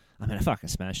did, I fucking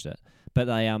smashed it. But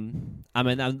they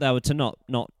were to not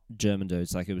German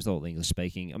dudes. Like, it was all English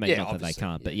speaking. Not that they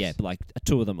can't, but but like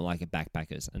 2 of them are like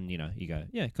backpackers. And, you go,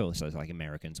 yeah, cool. So it's like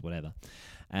Americans, whatever.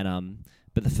 And,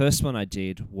 but the first one I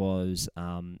did was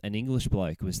an English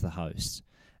bloke was the host,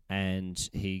 and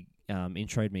he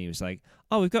introed me. He was like,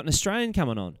 "Oh, we've got an Australian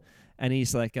coming on," and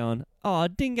he's like going, "Oh,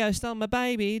 Dingo stole my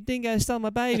baby, Dingo stole my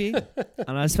baby,"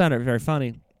 and I just found it very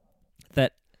funny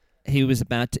that he was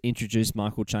about to introduce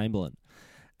Michael Chamberlain,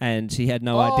 and he had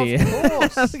no idea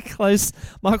how close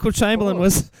Michael Chamberlain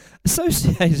was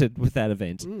associated with that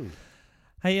event. Mm.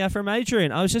 Hey, from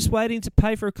Adrian, I was just waiting to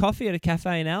pay for a coffee at a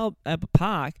cafe in Albert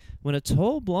Park when a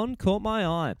tall blonde caught my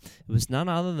eye. It was none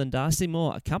other than Darcy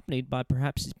Moore, accompanied by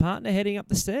perhaps his partner heading up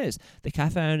the stairs. The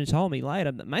cafe owner told me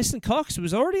later that Mason Cox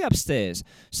was already upstairs,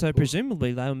 so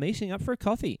presumably they were meeting up for a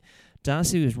coffee.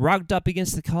 Darcy was rugged up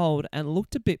against the cold and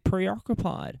looked a bit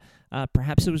preoccupied.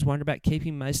 Perhaps it was worried about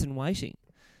keeping Mason waiting.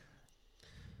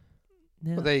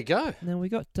 Now, Well, there you go. Now we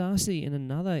got Darcy in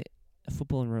another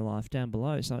football in real life down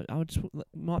below, so I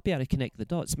might be able to connect the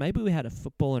dots. Maybe we had a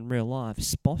football in real life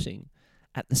spotting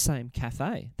at the same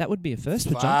cafe. That would be a first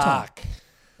for Junk Time.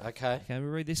 Okay. Okay,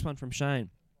 we'll read this one from Shane.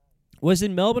 Was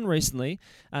in Melbourne recently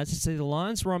to see the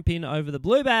Lions romp in over the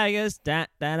Blue Baggers.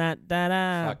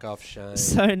 Fuck off, Shane.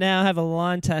 So now have a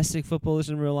line-tastic footballers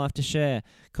in real life to share.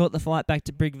 Caught the flight back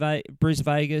to Bris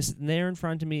Vegas, and there in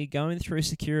front of me, going through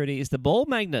security, is the ball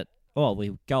magnet. Oh,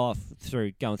 we going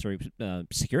through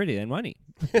security then, won't he?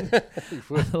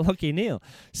 Lockie Neal,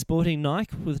 sporting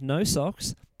Nike with no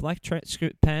socks, black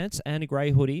tracksuit pants, and a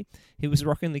grey hoodie. He was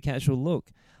rocking the casual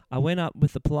look. I went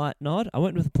with a polite nod,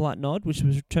 which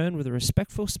was returned with a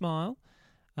respectful smile,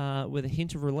 with a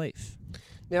hint of relief.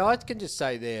 Now, I can just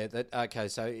say there that, okay,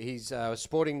 so he's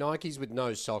sporting Nikes with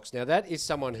no socks. Now, that is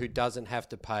someone who doesn't have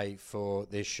to pay for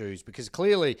their shoes because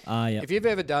clearly, Yep. if you've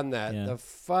ever done that, Yeah.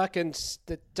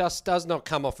 the dust does not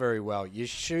come off very well. Your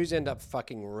shoes end up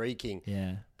fucking reeking.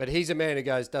 Yeah. But he's a man who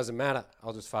goes, doesn't matter.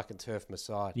 I'll just fucking turf my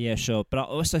side. Yeah, sure. But I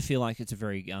also feel like it's a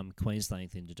very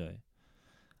Queensland thing to do.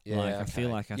 Yeah, Like, I okay. feel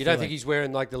like you feel don't like, think he's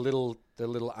wearing like the little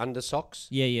under socks?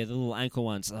 Yeah, the little ankle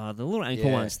ones. The little ankle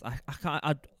Yeah. ones. I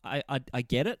can't. I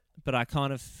get it, but I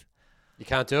kind of. You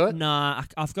can't do it? Nah,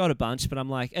 I've got a bunch, but I'm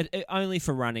like only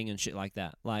for running and shit like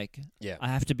that. Like, Yeah. I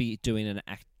have to be doing an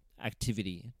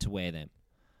activity to wear them.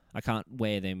 I can't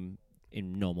wear them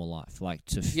in normal life. Like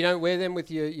to. You don't wear them with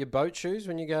your boat shoes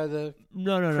when you go to the...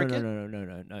 No, cricket?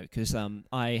 no. Because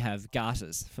I have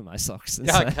garters for my socks. And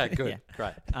Yeah, okay, good. yeah.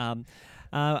 Great.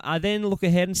 I then look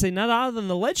ahead and see none other than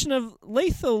the legend of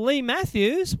Lethal Lee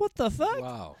Matthews. What the fuck?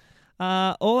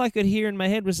 Wow. All I could hear in my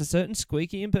head was a certain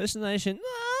squeaky impersonation.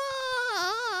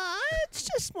 It's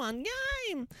just one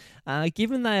game.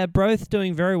 Given they are both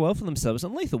doing very well for themselves,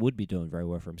 and Lethal would be doing very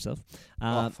well for himself.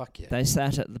 Fuck yeah. They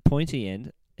sat at the pointy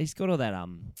end. He's got all that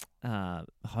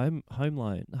home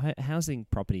loan, housing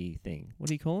property thing. What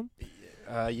do you call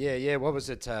them? Yeah. What was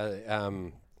it?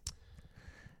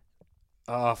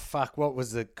 Oh, fuck. What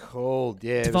was it called?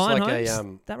 Yeah, Divine it was like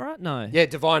Homes? That right? No. Yeah,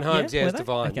 Divine Homes. Yeah, Yeah, were it's they?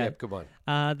 Divine. Okay. Yep, good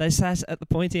one. They sat at the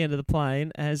pointy end of the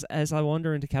plane as I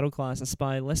wander into cattle class. I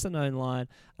spy a lesser-known lion,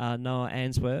 Noah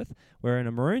Answorth, wearing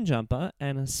a maroon jumper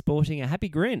and sporting a happy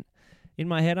grin. In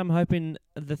my head, I'm hoping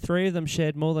the three of them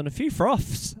shared more than a few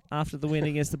froths after the win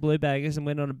against the Blue Baggers and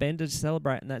went on a bender to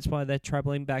celebrate, and that's why they're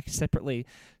travelling back separately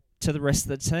to the rest of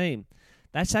the team.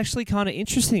 That's actually kind of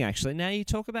interesting, actually. Now you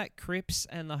talk about Cripps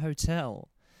and the hotel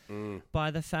by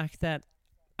the fact that,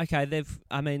 okay,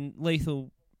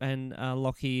 Lethal and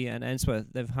Lockie and Answorth,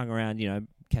 they've hung around,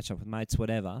 catch up with mates,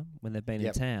 whatever, when they've been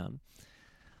in town.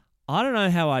 I don't know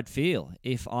how I'd feel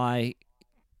if I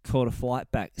caught a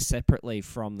flight back separately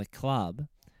from the club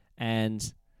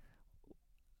and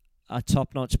a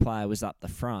top-notch player was up the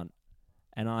front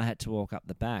and I had to walk up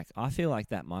the back. I feel like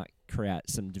that might create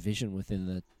some division within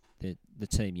the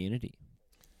team unity.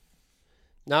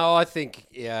 No, I think,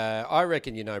 I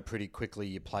reckon pretty quickly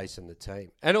your place in the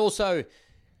team. And also,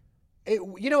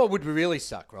 what would really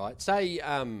suck, right? Say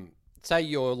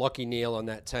you're Lockie Neal on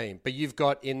that team, but you've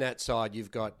got in that side,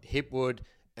 you've got Hipwood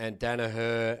and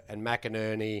Danaher and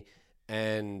McInerney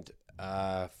and,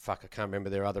 I can't remember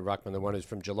their other ruckman, the one who's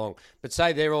from Geelong. But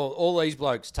say they're all these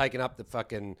blokes taking up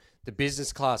the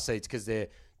business class seats because they're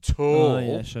tall. Oh,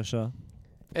 yeah, sure.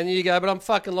 And you go, but I'm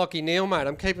fucking Lockie Neal, mate.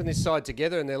 I'm keeping this side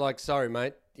together. And they're like, sorry,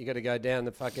 mate. You got to go down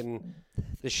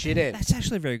the shit end. That's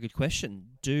actually a very good question.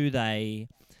 Do they,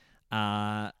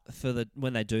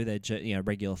 when they do their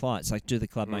regular flights, like do the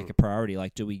club make a priority?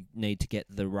 Like, do we need to get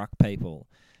the ruck people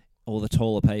or the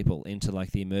taller people into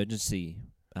like the emergency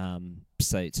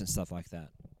seats and stuff like that?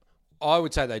 I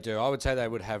would say they do. I would say they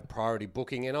would have priority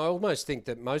booking. And I almost think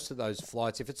that most of those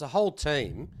flights, if it's a whole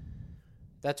team,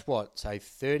 that's what, say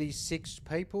 36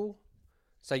 people?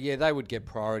 So, yeah, they would get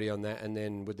priority on that. And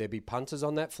then would there be punters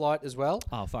on that flight as well?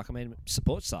 Oh, fuck. I mean,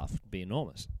 support staff would be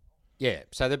enormous. Yeah.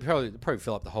 So they'd probably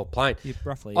fill up the whole plane.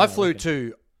 Roughly. I flew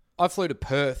to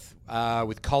Perth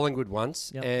with Collingwood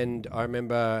once. Yep. And I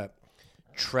remember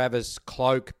Travis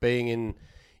Cloak being in,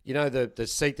 the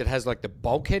seat that has like the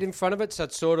bulkhead in front of it. So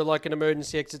it's sort of like an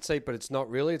emergency exit seat, but it's not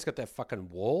really. It's got that fucking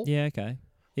wall. Yeah, okay.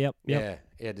 Yep. Yeah,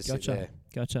 he had to sit there.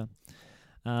 Gotcha.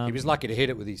 He was lucky to hit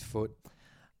it with his foot.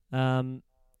 From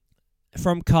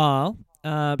Kyle,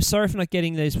 sorry for not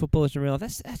getting these footballers in real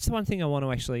life. That's the one thing I want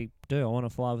to actually do. I want to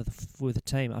fly with a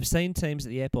team. I've seen teams at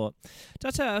the airport. Did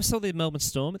I tell you I saw the Melbourne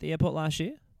Storm at the airport last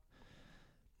year?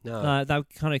 No. They were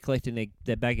kind of collecting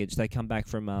their baggage. They come back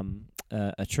from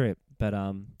a trip, but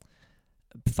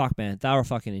fuck man, they were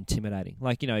fucking intimidating.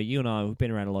 Like, you and I, we've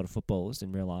been around a lot of footballers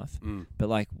in real life, but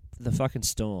like the fucking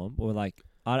Storm were like,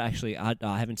 I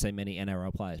haven't seen many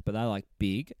NRL players, but they were like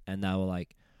big and they were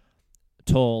like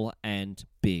tall and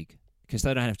big because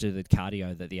they don't have to do the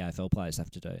cardio that the AFL players have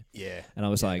to do. Yeah. And I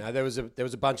was like, no, there was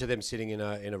a bunch of them sitting in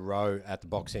a row at the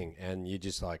boxing, and you're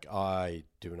just like, I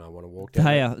do not want to walk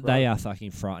down. they are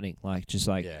fucking frightening. Like just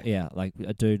like Yeah. like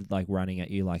a dude like running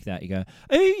at you like that. You go,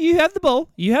 hey, you have the ball.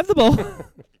 You have the ball.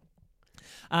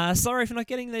 Sorry for not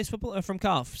getting these from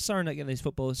Carl. Sorry not getting these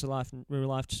footballers to real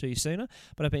life to you sooner,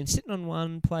 but I've been sitting on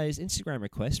one player's Instagram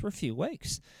request for a few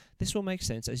weeks. This will make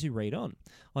sense as you read on.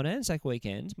 On Anzac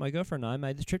weekend, my girlfriend and I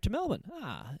made the trip to Melbourne.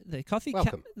 The coffee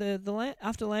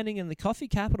after landing in the coffee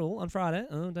capital on Friday.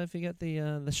 Oh, don't forget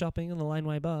the shopping and the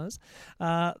laneway bars,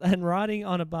 and riding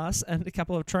on a bus and a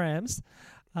couple of trams.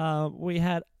 I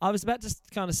was about to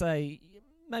kind of say,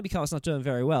 maybe Kyle's not doing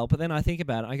very well, but then I think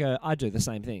about it. I go, I do the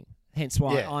same thing. Hence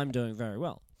why Yeah. I'm doing very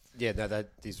well. Yeah, no, that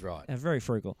is right. And very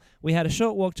frugal. We had a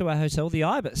short walk to our hotel, the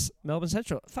Ibis, Melbourne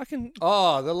Central.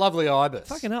 Oh, the lovely Ibis.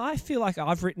 Fucking hell, I feel like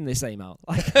I've written this email.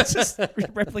 Like, it just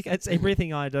replicates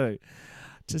everything I do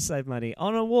to save money.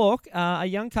 On a walk, a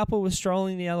young couple was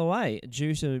strolling the other way.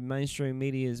 Due to mainstream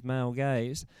media's male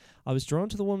gaze, I was drawn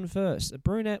to the woman first, a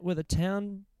brunette with a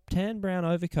tan brown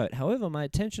overcoat. However, my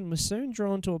attention was soon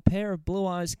drawn to a pair of blue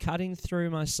eyes cutting through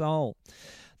my soul.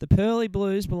 The pearly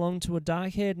blues belonged to a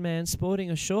dark-haired man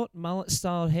sporting a short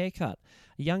mullet-styled haircut.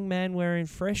 A young man wearing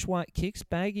fresh white kicks,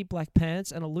 baggy black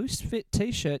pants, and a loose-fit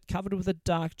T-shirt covered with a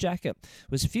dark jacket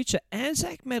was future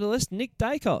Anzac medalist Nick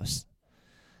Dacos.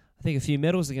 I think a few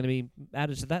medals are going to be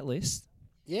added to that list.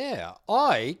 Yeah,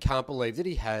 I can't believe that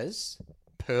he has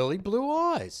pearly blue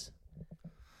eyes.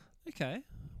 Okay.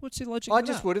 What's the logic I of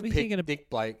just that? would have What are you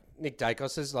picked thinking Nick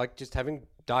Dacos as like just having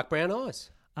dark brown eyes.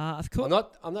 Of course.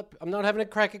 I'm not having a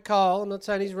crack at Kyle. I'm not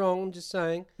saying he's wrong. I'm just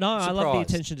saying. No, I love the surprised.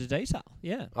 attention to detail.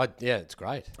 Yeah. Yeah, it's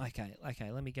great.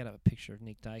 Okay. Let me get up a picture of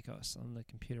Nick Dacos on the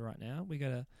computer right now. We got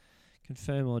to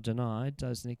confirm or deny.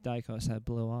 Does Nick Dacos have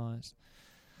blue eyes?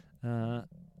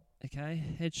 Okay,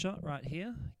 headshot right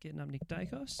here. Getting up Nick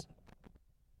Dacos.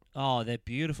 Oh, they're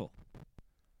beautiful.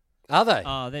 Are they?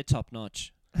 Oh, they're top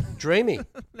notch. Dreamy.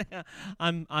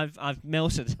 I've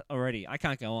melted already. I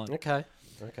can't go on. Okay.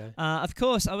 Of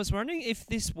course, I was wondering if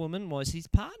this woman was his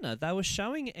partner. They weren't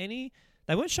showing any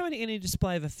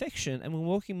display of affection and were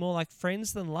walking more like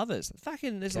friends than lovers.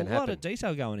 Fucking, there's Can a lot happen. of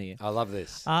detail going here. I love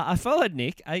this. I followed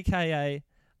Nick, aka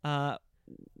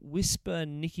Whisper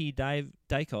Nicky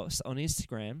Dacos, on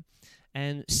Instagram,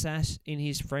 and sat in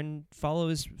his friend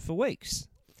followers for weeks.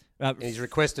 And he's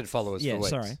requested followers for weeks.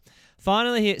 Sorry.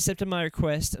 Finally, he accepted my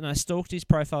request, and I stalked his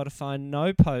profile to find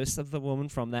no posts of the woman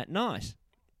from that night.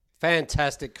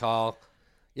 Fantastic, Kyle.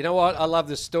 You know what? I love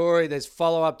the story. There's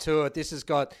follow-up to it. This is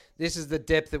the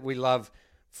depth that we love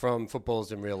from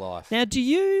footballers in real life. Now, do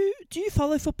you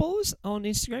follow footballers on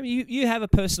Instagram? You have a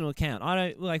personal account. I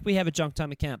don't, like, we have a Junk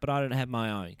Time account, but I don't have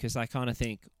my own because I kind of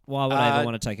think, why would I ever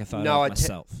want to take a photo of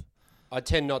myself? I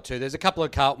tend not to. There's a couple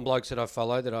of Carlton blokes that I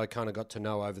follow that I kind of got to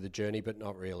know over the journey, but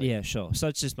not really. Yeah, sure. So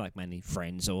it's just like mainly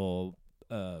friends or...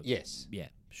 yes. Yeah,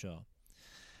 sure.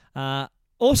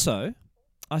 Also,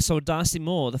 I saw Darcy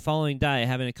Moore the following day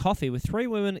having a coffee with three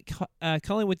women at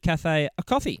Collingwood Cafe, a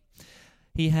coffee.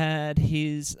 He had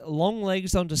his long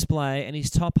legs on display and his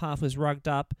top half was rugged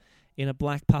up in a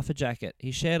black puffer jacket.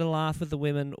 He shared a laugh with the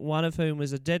women, one of whom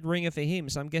was a dead ringer for him,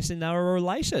 so I'm guessing they were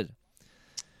related.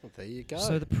 Well, there you go.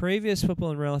 So the previous football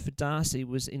in real life for Darcy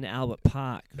was in Albert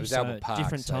Park. It was Albert Park.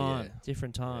 Different so time. yeah.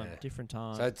 Different time. Yeah. Different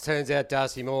time. So it turns out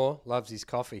Darcy Moore loves his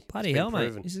coffee. Bloody It's been hell, mate.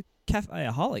 proven. He's a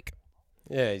cafe-aholic.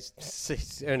 Yeah,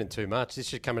 he's earning too much. This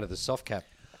should come into the soft cap.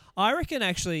 I reckon,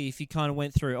 actually, if you kind of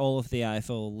went through all of the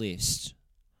AFL list,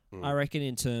 I reckon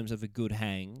in terms of a good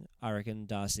hang, I reckon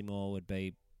Darcy Moore would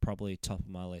be probably top of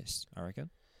my list, I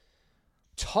reckon.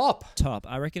 Top.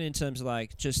 I reckon in terms of,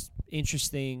 like, just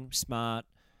interesting, smart,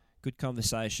 good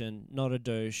conversation, not a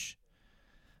douche.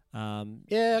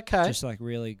 Yeah, okay. Just, like,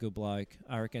 really good bloke.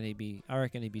 I reckon he'd be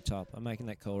top. I'm making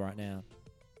that call right now.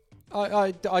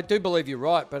 I do believe you're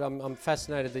right, but I'm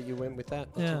fascinated that you went with that.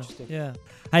 That's interesting. Yeah.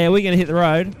 Hey, are we going to hit the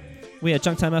road? We are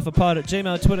Junk Time Alpha Pod at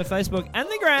Gmail, Twitter, Facebook, and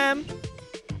the Gram.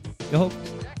 Go Hawks.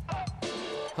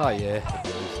 Oh, yeah. The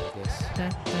Blues, I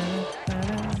guess.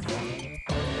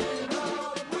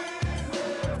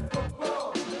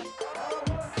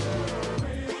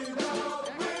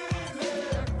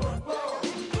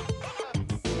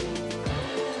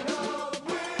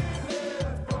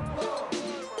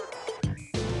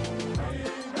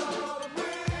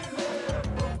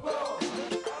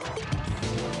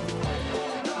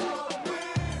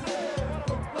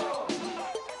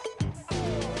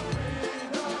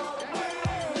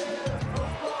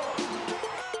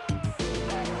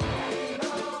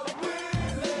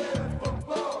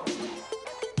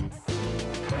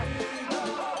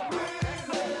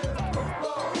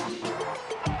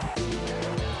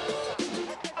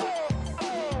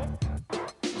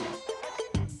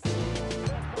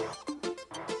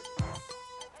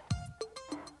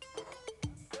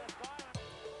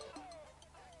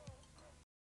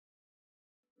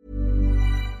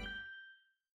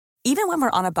 Even when we're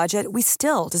on a budget, we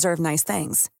still deserve nice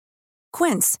things.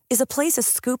 Quince is a place to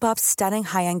scoop up stunning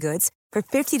high-end goods for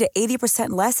 50 to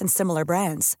 80% less than similar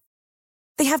brands.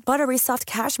 They have buttery soft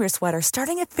cashmere sweaters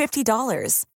starting at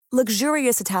 $50,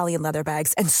 luxurious Italian leather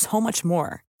bags, and so much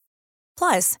more.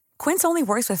 Plus, Quince only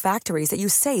works with factories that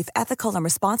use safe, ethical, and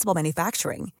responsible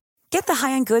manufacturing. Get the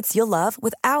high-end goods you'll love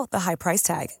without the high price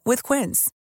tag with Quince.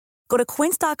 Go to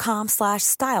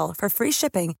quince.com/style for free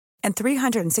shipping and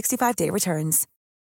 365-day returns.